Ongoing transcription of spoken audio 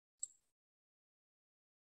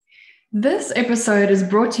This episode is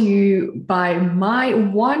brought to you by my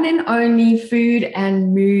one and only food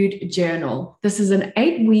and mood journal. This is an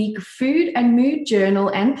 8-week food and mood journal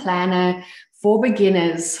and planner for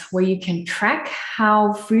beginners where you can track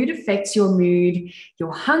how food affects your mood,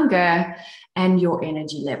 your hunger, and your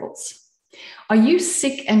energy levels. Are you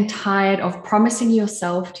sick and tired of promising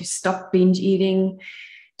yourself to stop binge eating?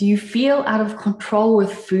 Do you feel out of control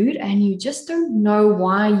with food and you just don't know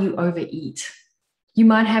why you overeat? You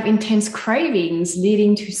might have intense cravings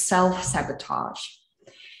leading to self-sabotage.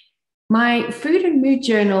 My food and mood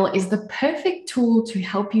journal is the perfect tool to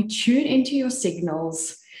help you tune into your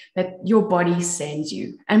signals that your body sends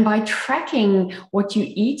you. And by tracking what you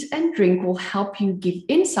eat and drink will help you give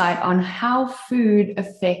insight on how food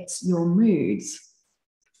affects your moods.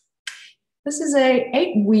 This is an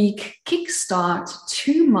 8-week kickstart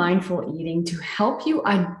to mindful eating to help you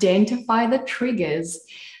identify the triggers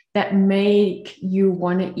that make you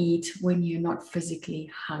want to eat when you're not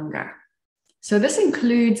physically hungry. So this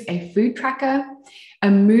includes a food tracker,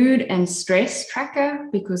 a mood and stress tracker,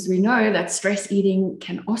 because we know that stress eating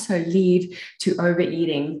can also lead to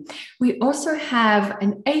overeating. We also have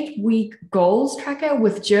an 8-week goals tracker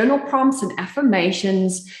with journal prompts and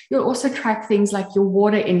affirmations. You'll also track things like your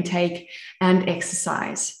water intake and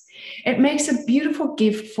exercise. It makes a beautiful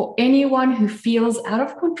gift for anyone who feels out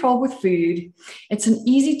of control with food. It's an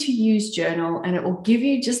easy to use journal and it will give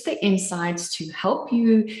you just the insights to help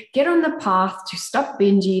you get on the path to stop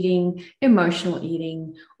binge eating, emotional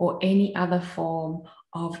eating, or any other form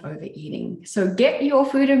of overeating. So get your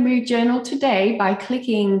food and mood journal today by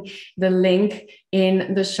clicking the link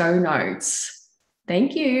in the show notes.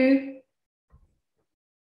 Thank you.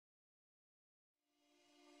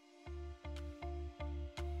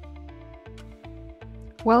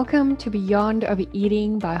 Welcome to Beyond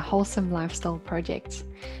Overeating by Wholesome Lifestyle Project,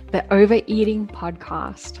 the Overeating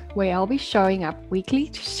podcast, where I'll be showing up weekly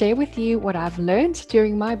to share with you what I've learned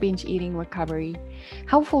during my binge eating recovery,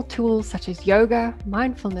 helpful tools such as yoga,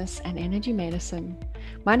 mindfulness, and energy medicine.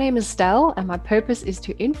 My name is Stell, and my purpose is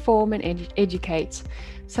to inform and educate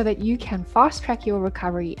so that you can fast track your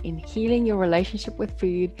recovery in healing your relationship with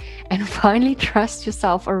food and finally trust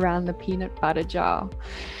yourself around the peanut butter jar.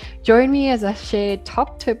 Join me as I share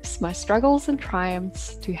top tips, my struggles and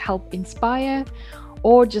triumphs to help inspire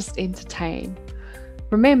or just entertain.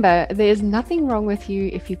 Remember, there is nothing wrong with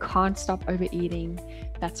you if you can't stop overeating.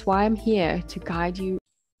 That's why I'm here to guide you.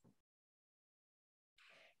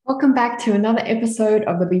 Welcome back to another episode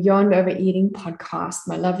of the Beyond Overeating podcast,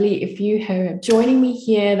 my lovely. If you are joining me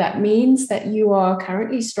here, that means that you are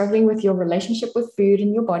currently struggling with your relationship with food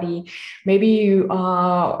in your body. Maybe you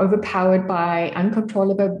are overpowered by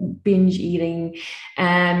uncontrollable binge eating.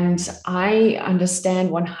 And I understand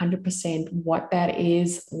 100% what that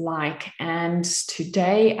is like. And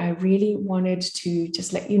today I really wanted to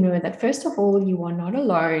just let you know that, first of all, you are not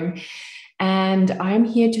alone. And I'm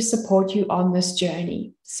here to support you on this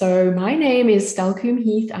journey. So my name is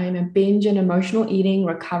Coombe-Heath. I am a binge and emotional eating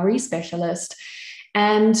recovery specialist.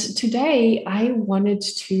 And today I wanted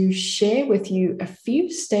to share with you a few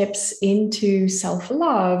steps into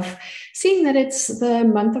self-love, seeing that it's the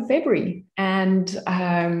month of February. And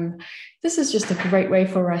this is just a great way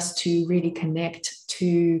for us to really connect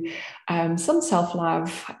to some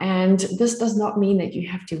self-love. And this does not mean that you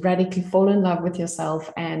have to radically fall in love with yourself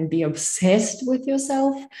and be obsessed with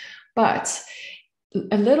yourself, but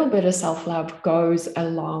a little bit of self-love goes a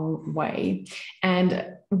long way. And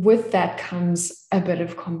with that comes a bit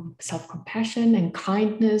of self-compassion and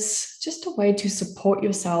kindness, just a way to support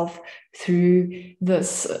yourself through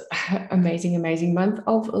this amazing, amazing month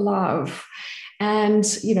of love. And,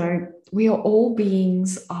 you know, we are all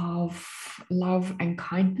beings of love and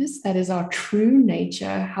kindness. That is our true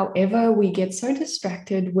nature. However, we get so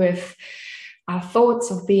distracted with our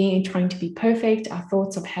thoughts of trying to be perfect, our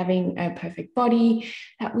thoughts of having a perfect body,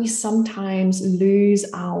 that we sometimes lose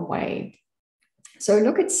our way. So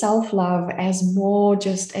look at self-love as more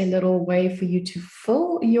just a little way for you to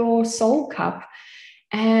fill your soul cup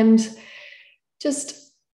and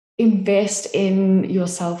just invest in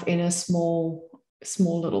yourself in a small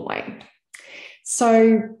little way.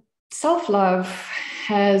 So self-love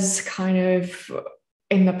has kind of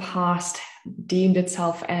in the past deemed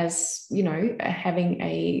itself as, you know,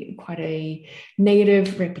 having quite a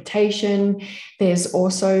negative reputation. There's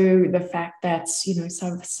also the fact that, you know,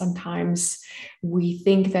 sometimes we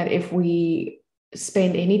think that if we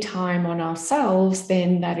spend any time on ourselves,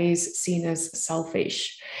 then that is seen as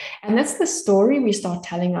selfish. And that's the story we start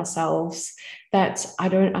telling ourselves, that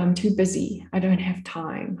I'm too busy. I don't have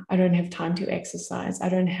time. I don't have time to exercise. I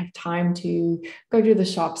don't have time to go to the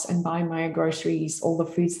shops and buy my groceries, all the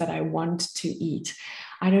foods that I want to eat.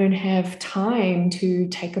 I don't have time to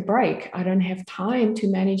take a break. I don't have time to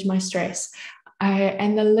manage my stress.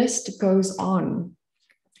 And the list goes on.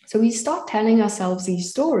 So we start telling ourselves these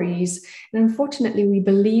stories, and unfortunately, we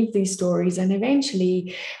believe these stories, and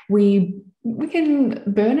eventually we can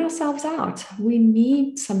burn ourselves out. We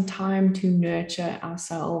need some time to nurture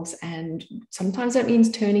ourselves, and sometimes that means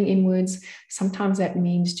turning inwards. Sometimes that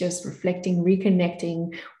means just reflecting,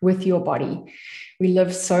 reconnecting with your body. We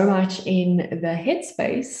live so much in the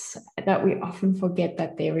headspace that we often forget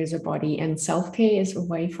that there is a body, and self-care is a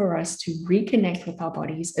way for us to reconnect with our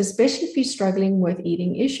bodies, especially if you're struggling with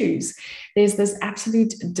eating issues. There's this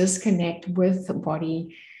absolute disconnect with the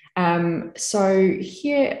body. So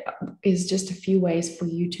here is just a few ways for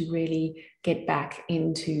you to really get back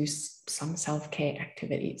into some self-care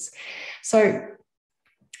activities. So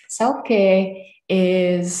self-care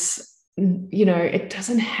is, it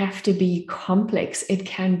doesn't have to be complex. It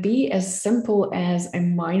can be as simple as a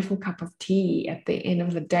mindful cup of tea at the end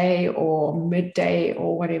of the day or midday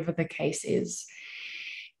or whatever the case is.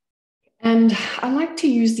 And I like to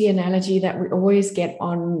use the analogy that we always get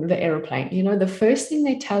on the airplane. The first thing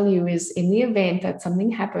they tell you is, in the event that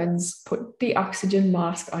something happens, put the oxygen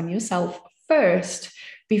mask on yourself first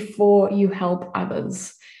before you help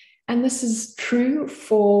others. And this is true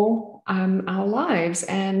for our lives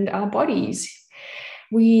and our bodies.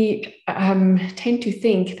 We tend to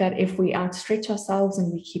think that if we outstretch ourselves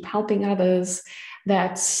and we keep helping others,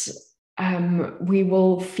 that we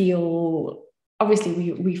will feel,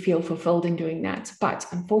 obviously we feel fulfilled in doing that. But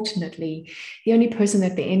unfortunately, the only person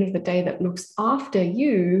at the end of the day that looks after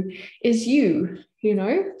you is you,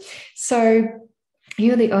 So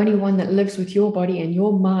you're the only one that lives with your body and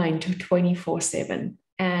your mind 24/7.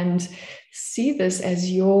 And see this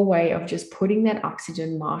as your way of just putting that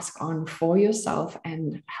oxygen mask on for yourself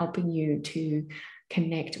and helping you to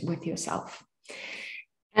connect with yourself.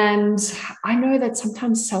 And I know that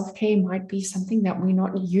sometimes self-care might be something that we're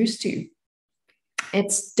not used to.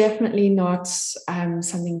 It's definitely not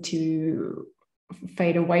something to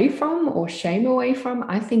fade away from or shame away from.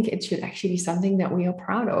 I think it should actually be something that we are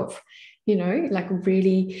proud of, like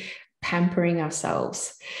really pampering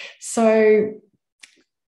ourselves. So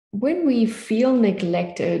when we feel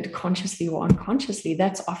neglected consciously or unconsciously,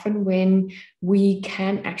 that's often when we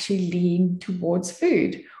can actually lean towards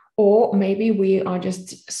food. Or maybe we are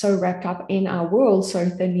just so wrapped up in our world, so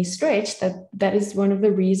thinly stretched, that is one of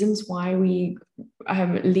the reasons why we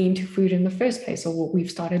lean to food in the first place, or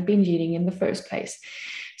we've started binge eating in the first place.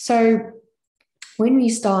 So when we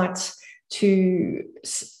start to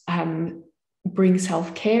bring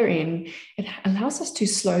self-care in, it allows us to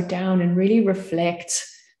slow down and really reflect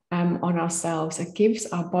on ourselves. It gives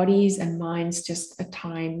our bodies and minds just a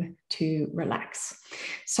time to relax.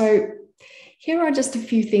 So here are just a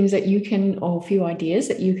few things that you can, or a few ideas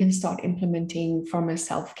that you can start implementing from a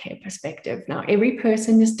self-care perspective. Now, every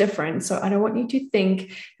person is different, so I don't want you to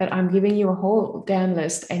think that I'm giving you a whole damn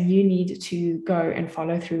list and you need to go and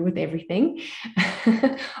follow through with everything.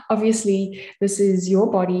 Obviously, this is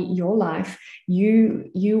your body, your life.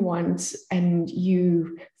 You want and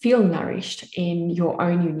you feel nourished in your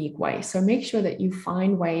own unique way. So make sure that you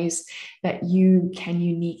find ways that you can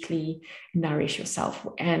uniquely nourish yourself.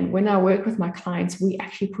 And when I work with my clients, we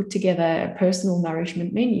actually put together personal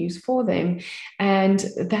nourishment menus for them. And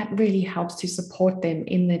that really helps to support them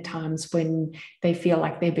in the times when they feel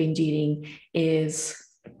like their binge eating is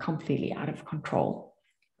completely out of control.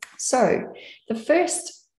 So the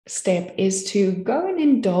first step is to go and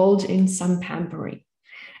indulge in some pampering.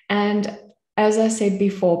 And as I said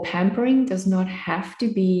before, pampering does not have to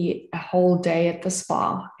be a whole day at the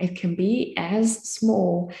spa. It can be as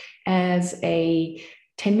small as a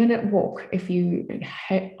 10-minute walk if you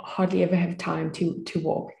hardly ever have time to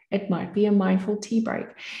walk. It might be a mindful tea break.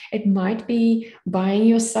 It might be buying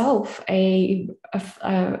yourself a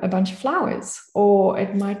bunch of flowers, or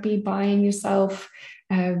it might be buying yourself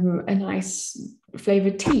a nice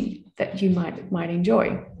flavored tea that you might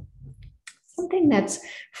enjoy. Something that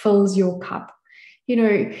fills your cup,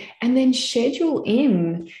 and then schedule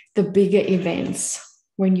in the bigger events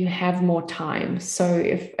when you have more time. So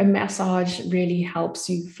if a massage really helps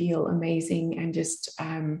you feel amazing and just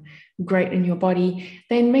great in your body,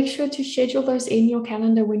 then make sure to schedule those in your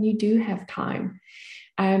calendar when you do have time.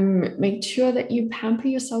 Make sure that you pamper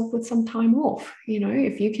yourself with some time off.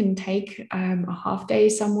 If you can take a half day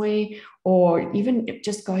somewhere, or even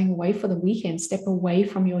just going away for the weekend, step away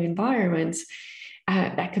from your environment,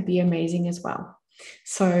 that could be amazing as well.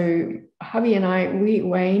 So hubby and I,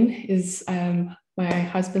 Wayne is my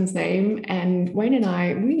husband's name, and Wayne and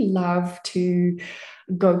I, we love to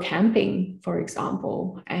go camping, for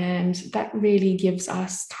example, and that really gives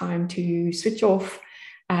us time to switch off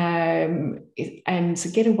and to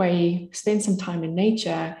get away, spend some time in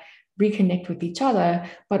nature, reconnect with each other,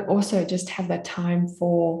 but also just have that time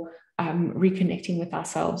for reconnecting with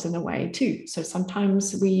ourselves in a way too. So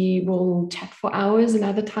sometimes we will chat for hours, and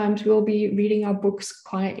other times we'll be reading our books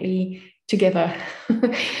quietly together.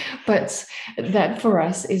 But that for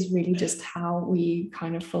us is really just how we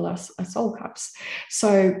kind of fill our soul cups.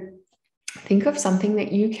 So think of something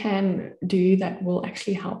that you can do that will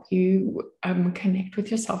actually help you connect with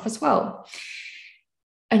yourself as well.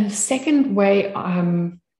 And the second way,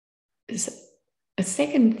 a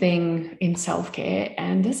second thing in self-care,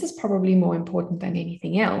 and this is probably more important than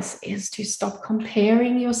anything else, is to stop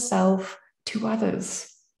comparing yourself to others.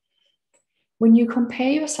 When you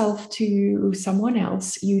compare yourself to someone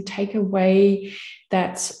else, you take away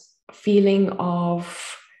that feeling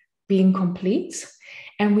of being complete,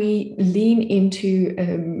 and we lean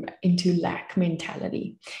into lack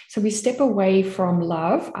mentality. So we step away from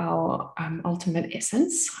love, our ultimate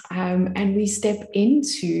essence, and we step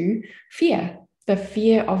into fear. The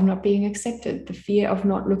fear of not being accepted, the fear of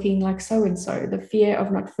not looking like so-and-so, the fear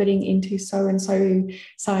of not fitting into so-and-so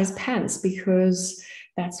size pants because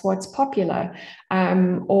that's what's popular,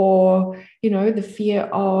 or the fear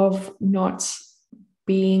of not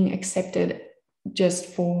being accepted just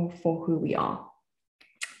for who we are.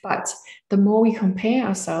 But the more we compare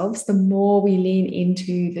ourselves, the more we lean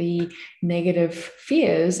into the negative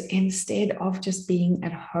fears instead of just being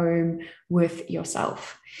at home with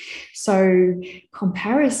yourself. So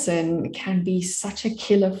comparison can be such a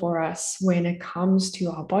killer for us when it comes to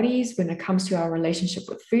our bodies, when it comes to our relationship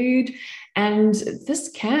with food. And this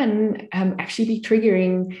can actually be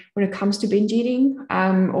triggering when it comes to binge eating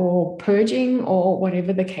or purging or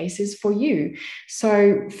whatever the case is for you.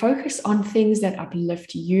 So focus on things that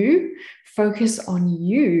uplift you, focus on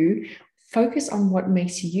you, focus on what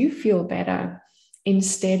makes you feel better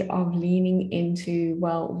instead of leaning into,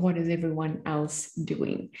 well, what is everyone else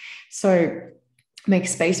doing? So make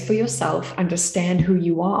space for yourself, understand who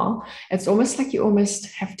you are. It's almost like you almost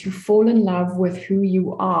have to fall in love with who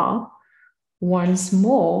you are once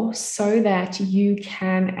more so that you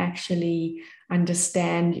can actually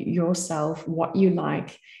understand yourself, what you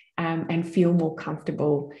like, and feel more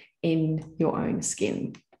comfortable in your own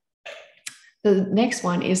skin. The next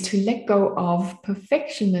one is to let go of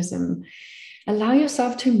perfectionism. Allow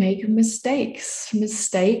yourself to make mistakes.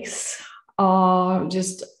 Mistakes are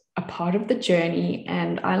just a part of the journey.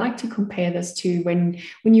 And I like to compare this to when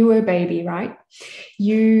you were a baby, right?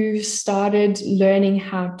 You started learning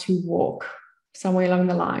how to walk somewhere along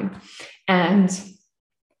the line. And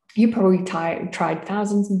you probably tried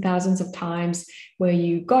thousands and thousands of times where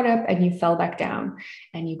you got up and you fell back down,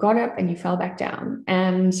 and you got up and you fell back down.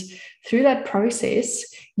 And through that process,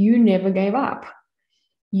 you never gave up.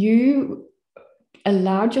 You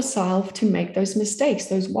allowed yourself to make those mistakes,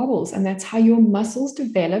 those wobbles, and that's how your muscles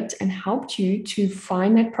developed and helped you to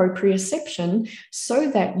find that proprioception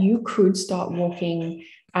so that you could start walking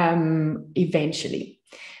eventually.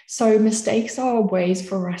 So mistakes are ways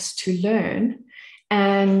for us to learn.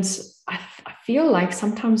 And I feel like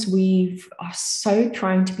sometimes we are so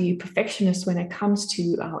trying to be perfectionists when it comes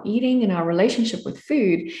to our eating and our relationship with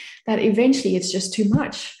food that eventually it's just too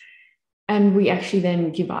much. And we actually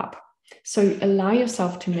then give up. So allow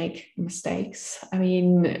yourself to make mistakes. I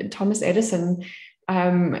mean, Thomas Edison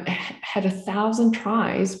had 1,000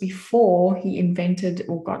 tries before he invented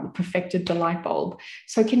or perfected the light bulb.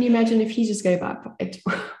 So can you imagine if he just gave up? It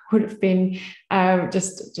would have been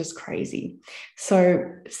just crazy. So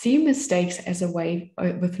see mistakes as a way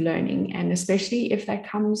with learning, and especially if that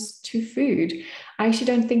comes to food. I actually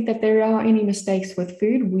don't think that there are any mistakes with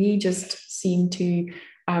food. We just seem to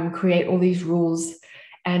create all these rules,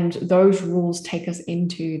 and those rules take us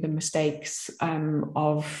into the mistakes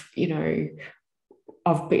of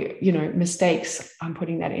mistakes, I'm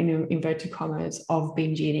putting that in inverted commas, of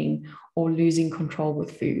binge eating or losing control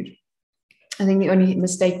with food. I think the only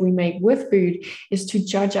mistake we make with food is to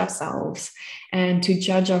judge ourselves and to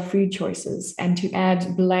judge our food choices and to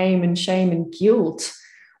add blame and shame and guilt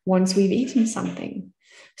once we've eaten something.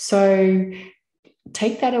 So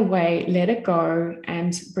take that away, let it go,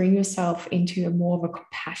 and bring yourself into more of a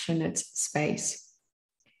compassionate space.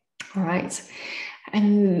 All right.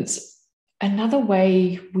 And another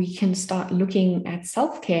way we can start looking at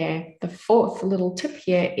self-care, the fourth little tip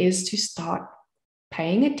here, is to start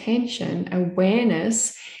paying attention,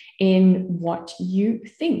 awareness in what you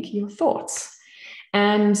think, your thoughts.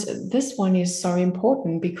 And this one is so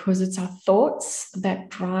important because it's our thoughts that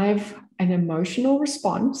drive an emotional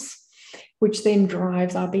response, which then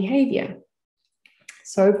drives our behavior.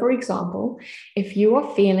 So, for example, if you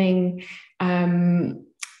are feeling,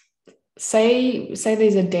 say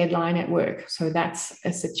there's a deadline at work, so that's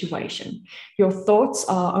a situation. Your thoughts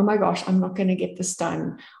are, oh my gosh, I'm not going to get this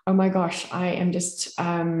done. Oh my gosh, I am just,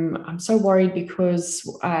 I'm so worried because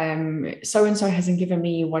so-and-so hasn't given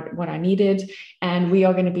me what I needed, and we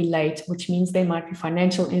are going to be late, which means there might be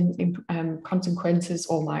financial consequences,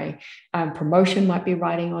 or my promotion might be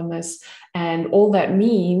riding on this. And all that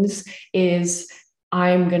means is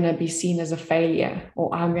I'm going to be seen as a failure,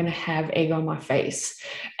 or I'm going to have egg on my face.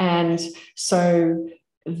 And so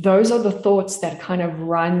those are the thoughts that kind of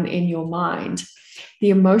run in your mind.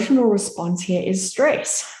 The emotional response here is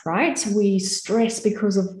stress, right? We stress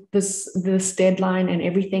because of this deadline and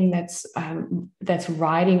everything that's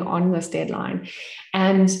riding on this deadline.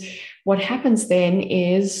 And what happens then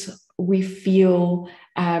is we feel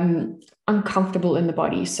uncomfortable in the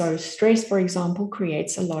body. So stress, for example,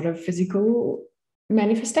 creates a lot of physical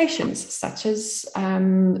manifestations, such as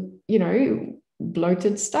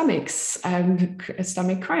bloated stomachs,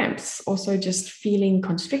 stomach cramps, also just feeling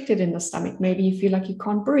constricted in the stomach. Maybe you feel like you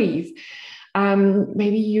can't breathe.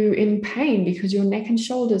 Maybe you're in pain because your neck and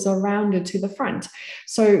shoulders are rounded to the front.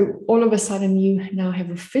 So all of a sudden you now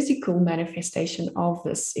have a physical manifestation of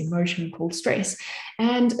this emotion called stress.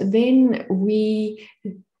 And then we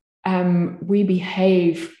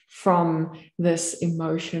behave from this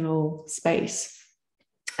emotional space.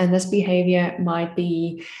 And this behavior might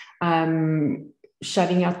be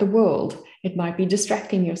shutting out the world. It might be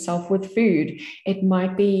distracting yourself with food. It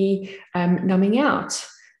might be numbing out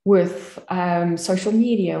with social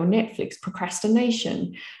media or Netflix,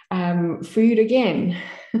 procrastination, food again.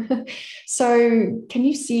 So can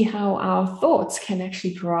you see how our thoughts can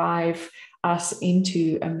actually drive us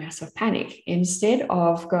into a massive panic? Instead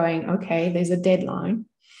of going, okay, there's a deadline.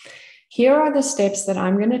 Here are the steps that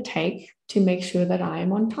I'm going to take to make sure that I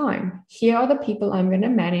am on time. Here are the people I'm going to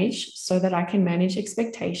manage so that I can manage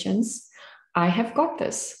expectations. I have got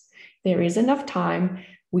this. There is enough time.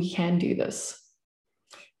 We can do this.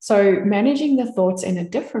 So managing the thoughts in a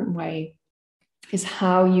different way is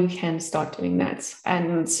how you can start doing that.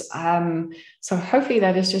 And so hopefully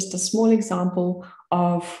that is just a small example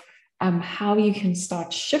of how you can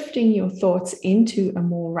start shifting your thoughts into a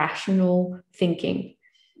more rational thinking.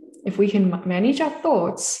 If we can manage our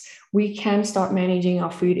thoughts, we can start managing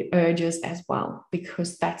our food urges as well,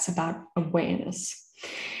 because that's about awareness.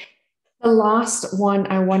 The last one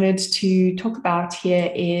I wanted to talk about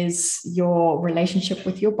here is your relationship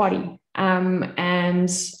with your body.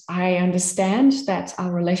 And I understand that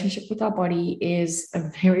our relationship with our body is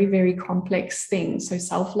a very, very complex thing. So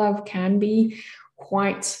self-love can be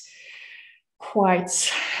quite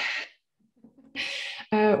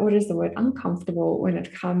what is the word? Uncomfortable when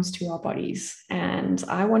it comes to our bodies. And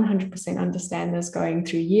I 100% understand this, going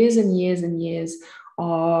through years and years and years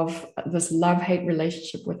of this love-hate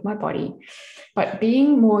relationship with my body. But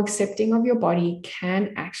being more accepting of your body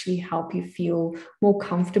can actually help you feel more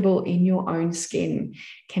comfortable in your own skin,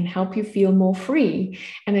 can help you feel more free.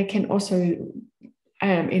 And it can also,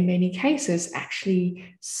 in many cases,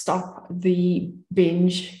 actually stop the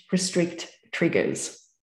binge restrict triggers.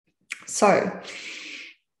 So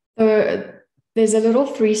there's a little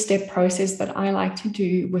 3-step process that I like to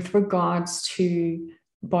do with regards to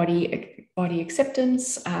body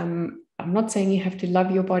acceptance. I'm not saying you have to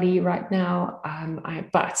love your body right now,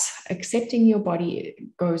 but accepting your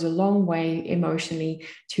body goes a long way emotionally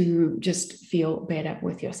to just feel better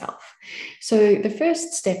with yourself. So the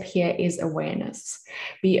first step here is awareness.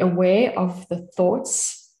 Be aware of the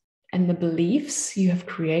thoughts and the beliefs you have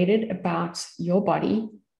created about your body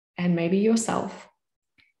and maybe yourself.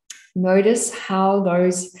 Notice how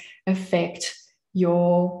those affect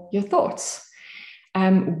your thoughts.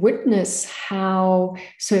 Witness how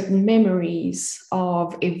certain memories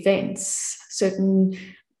of events, certain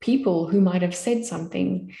people who might have said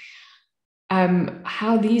something,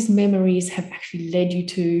 how these memories have actually led you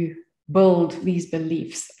to build these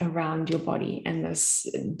beliefs around your body and this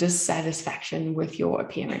dissatisfaction with your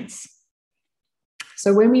appearance.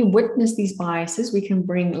 So when we witness these biases, we can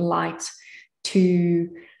bring light to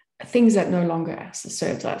things that no longer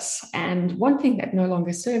serves us. And one thing that no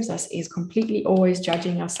longer serves us is completely always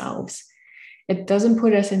judging ourselves. It doesn't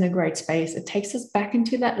put us in a great space. It takes us back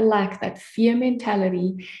into that lack, that fear mentality.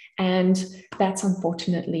 And that's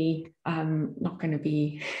unfortunately not going to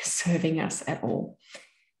be serving us at all.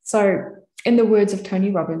 So, in the words of Tony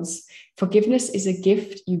Robbins, forgiveness is a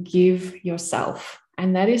gift you give yourself.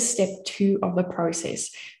 And that is step 2 of the process.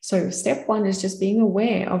 So step 1 is just being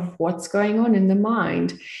aware of what's going on in the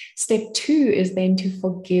mind. Step 2 is then to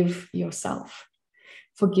forgive yourself.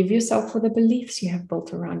 Forgive yourself for the beliefs you have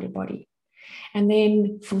built around your body. And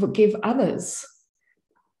then forgive others.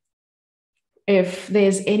 If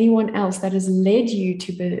there's anyone else that has led you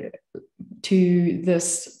to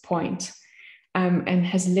this point, and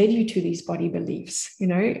has led you to these body beliefs. You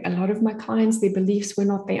know, a lot of my clients, their beliefs were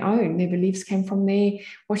not their own. Their beliefs came from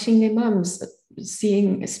watching their mums,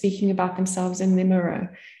 speaking about themselves in the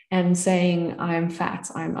mirror and saying, I'm fat,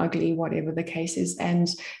 I'm ugly, whatever the case is. And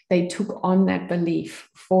they took on that belief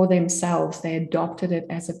for themselves. They adopted it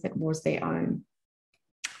as if it was their own.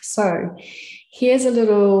 So here's a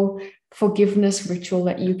little forgiveness ritual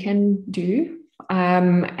that you can do.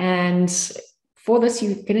 And for this,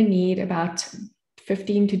 you're going to need about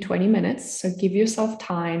 15 to 20 minutes. So give yourself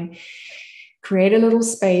time, create a little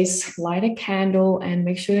space, light a candle, and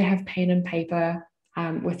make sure to have pen and paper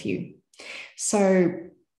with you. So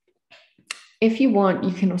if you want,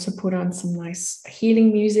 you can also put on some nice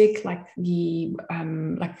healing music, like the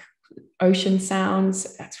like ocean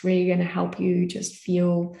sounds. That's really going to help you just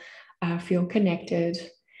feel connected.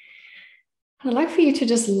 I'd like for you to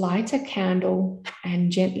just light a candle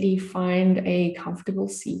and gently find a comfortable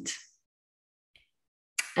seat.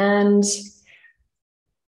 And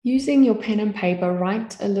using your pen and paper,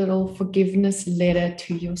 write a little forgiveness letter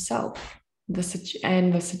to yourself, the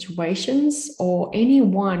situations or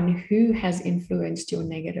anyone who has influenced your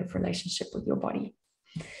negative relationship with your body.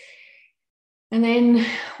 And then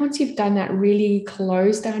once you've done that, really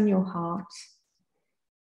close down your heart.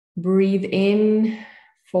 Breathe in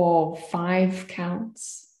for 5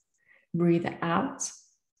 counts. Breathe out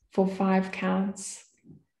for 5 counts.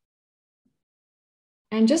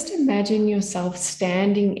 And just imagine yourself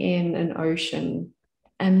standing in an ocean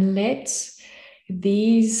and let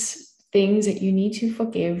these things that you need to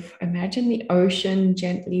forgive, imagine the ocean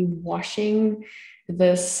gently washing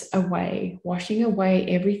this away, washing away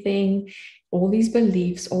everything, all these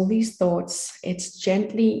beliefs, all these thoughts. It's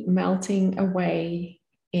gently melting away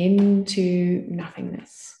into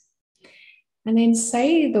nothingness. And then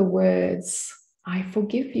say the words, I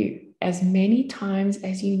forgive you, as many times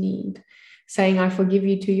as you need. Saying, I forgive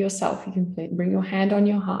you to yourself. You can bring your hand on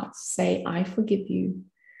your heart. Say, I forgive you.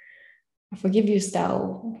 I forgive you,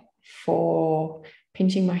 Stell, for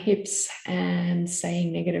pinching my hips and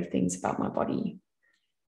saying negative things about my body.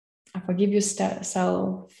 I forgive you,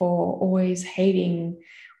 Stell, for always hating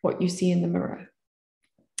what you see in the mirror.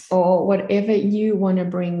 Or whatever you want to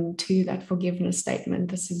bring to that forgiveness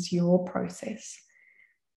statement. This is your process.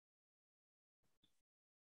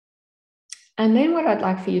 And then what I'd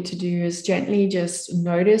like for you to do is gently just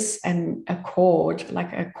notice a cord,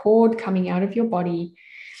 like a cord coming out of your body.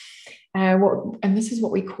 And this is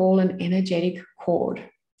what we call an energetic cord.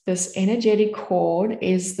 This energetic cord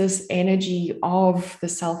is this energy of the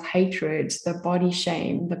self-hatred, the body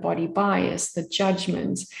shame, the body bias, the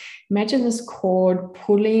judgments. Imagine this cord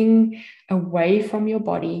pulling away from your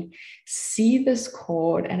body. See this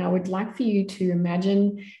cord, and I would like for you to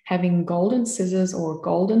imagine having golden scissors or a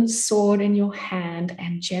golden sword in your hand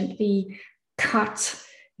and gently cut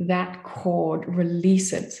that cord,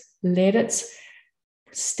 release it, let it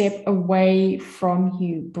step away from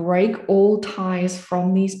you. Break all ties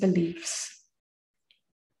from these beliefs.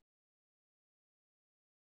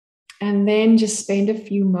 And then just spend a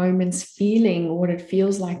few moments feeling what it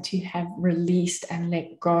feels like to have released and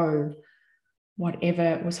let go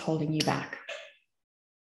whatever was holding you back.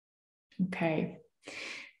 Okay.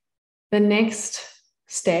 The next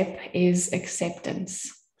step is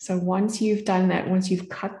acceptance. So once you've done that, once you've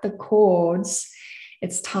cut the cords,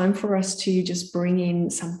 it's time for us to just bring in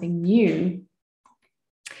something new.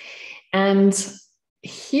 And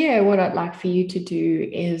here, what I'd like for you to do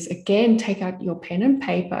is, again, take out your pen and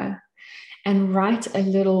paper and write a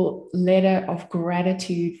little letter of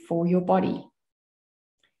gratitude for your body.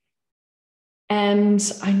 And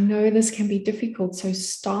I know this can be difficult, so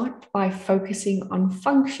start by focusing on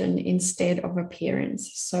function instead of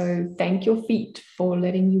appearance. So thank your feet for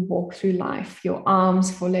letting you walk through life, your arms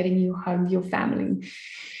for letting you hug your family,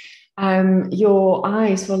 your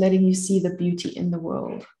eyes for letting you see the beauty in the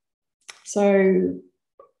world. So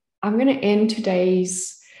I'm going to end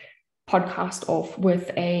today's podcast off with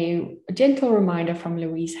a gentle reminder from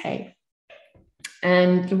Louise Hay.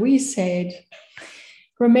 And Louise said,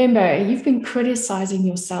 Remember, you've been criticizing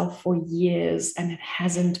yourself for years and it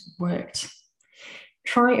hasn't worked.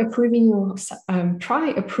 Try approving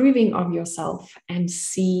of yourself and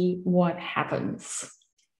see what happens.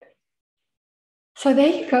 So there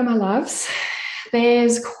you go, my loves.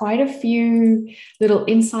 There's quite a few little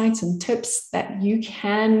insights and tips that you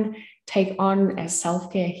can take on as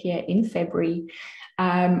self-care here in February.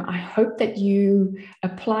 I hope that you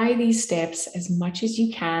apply these steps as much as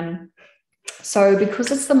you can. So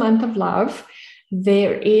because it's the month of love,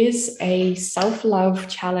 there is a self-love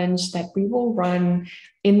challenge that we will run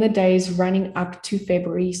in the days running up to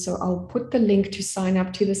February. So I'll put the link to sign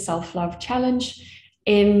up to the self-love challenge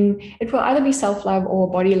it will either be self-love or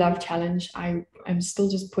body love challenge. I'm still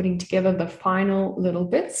just putting together the final little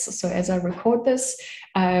bits. So as I record this,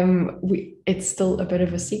 it's still a bit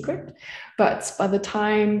of a secret, but by the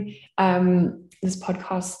time this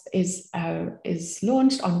podcast is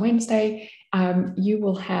launched on Wednesday, you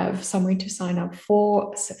will have somewhere to sign up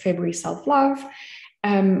for February self-love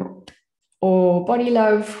or body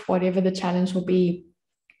love, whatever the challenge will be.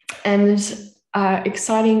 And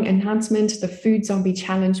exciting announcement, the Food Zombie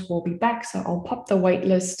Challenge will be back. So I'll pop the wait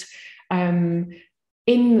list in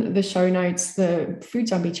the show notes. The Food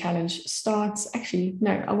Zombie Challenge starts, actually,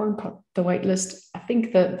 no, I won't pop the wait list. I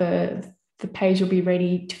think that the page will be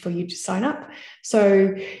ready for you to sign up.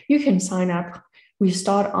 So you can sign up. We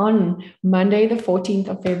start on Monday, the 14th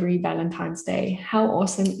of February, Valentine's Day. How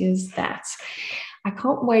awesome is that? I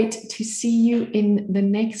can't wait to see you in the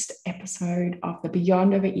next episode of the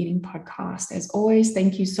Beyond Overeating podcast. As always,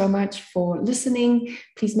 thank you so much for listening.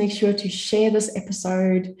 Please make sure to share this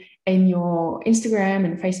episode in your Instagram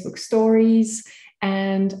and Facebook stories.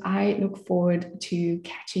 And I look forward to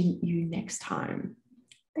catching you next time.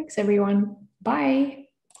 Thanks, everyone. Bye.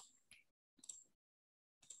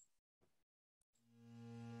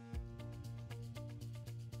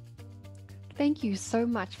 Thank you so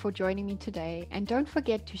much for joining me today, and don't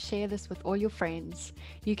forget to share this with all your friends.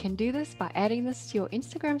 You can do this by adding this to your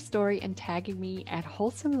Instagram story and tagging me at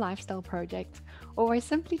Wholesome Lifestyle Project, or by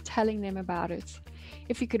simply telling them about it.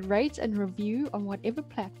 If you could rate and review on whatever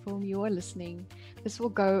platform you are listening, this will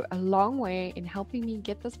go a long way in helping me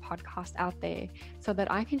get this podcast out there so that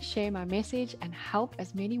I can share my message and help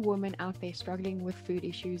as many women out there struggling with food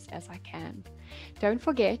issues as I can. Don't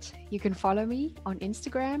forget, you can follow me on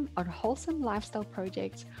Instagram on Wholesome Lifestyle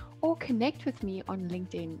Project or connect with me on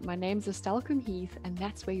LinkedIn. My name's Coombe-Heath, and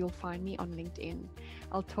that's where you'll find me on LinkedIn.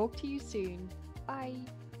 I'll talk to you soon. Bye.